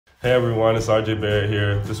Hey everyone, it's RJ Barrett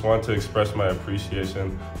here. Just want to express my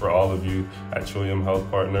appreciation for all of you at Trillium Health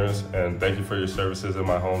Partners, and thank you for your services in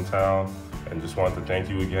my hometown. And just want to thank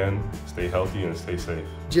you again. Stay healthy and stay safe.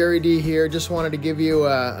 Jerry D here. Just wanted to give you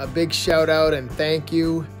a big shout out and thank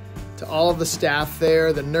you to all of the staff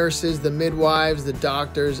there, the nurses, the midwives, the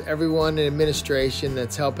doctors, everyone in administration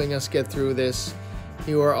that's helping us get through this.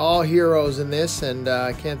 You are all heroes in this, and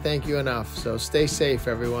I can't thank you enough. So stay safe,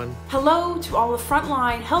 everyone. Hello to all the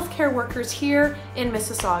frontline healthcare workers here in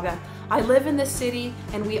Mississauga. I live in this city,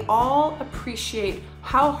 and we all appreciate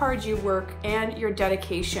how hard you work and your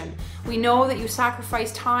dedication. We know that you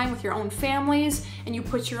sacrifice time with your own families, and you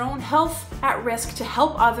put your own health at risk to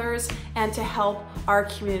help others and to help our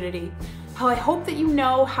community. I hope that you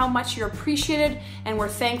know how much you're appreciated, and we're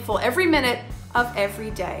thankful every minute of every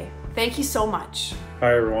day. Thank you so much.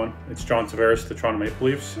 Hi everyone, it's John Tavares, the Toronto Maple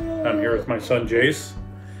Leafs. I'm here with my son Jace.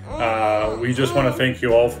 We just want to thank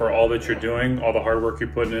you all for all that you're doing, all the hard work you're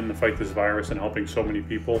putting in to fight this virus and helping so many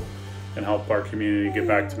people and help our community get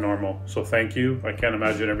back to normal. So thank you. I can't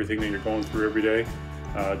imagine everything that you're going through every day.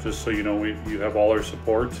 Just so you know, you have all our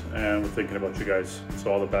support and we're thinking about you guys.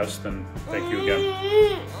 So all the best and thank you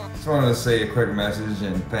again. Just wanted to say a quick message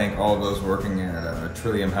and thank all those working at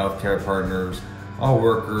Trillium Healthcare Partners, all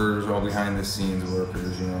workers, all behind the scenes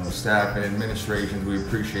workers, staff and administrations. We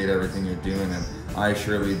appreciate everything you're doing, and I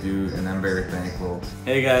surely do, and I'm very thankful.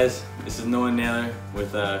 Hey guys, this is Noah Naylor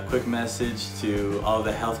with a quick message to all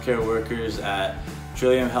the healthcare workers at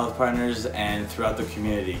Trillium Health Partners and throughout the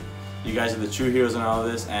community. You guys are the true heroes in all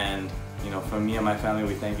of this, and from me and my family,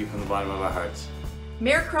 we thank you from the bottom of our hearts.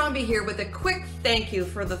 Mayor Crombie here with a quick thank you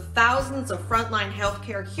for the thousands of frontline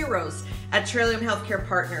healthcare heroes at Trillium Healthcare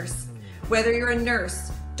Partners. Whether you're a nurse,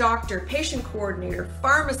 doctor, patient coordinator,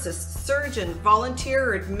 pharmacist, surgeon, volunteer,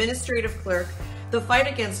 or administrative clerk, the fight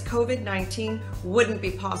against COVID-19 wouldn't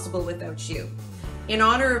be possible without you. In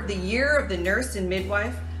honor of the Year of the Nurse and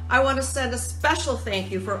Midwife, I want to send a special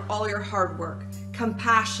thank you for all your hard work,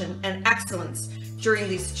 compassion, and excellence during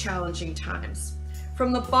these challenging times.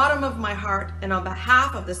 From the bottom of my heart and on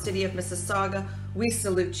behalf of the City of Mississauga, we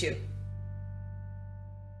salute you.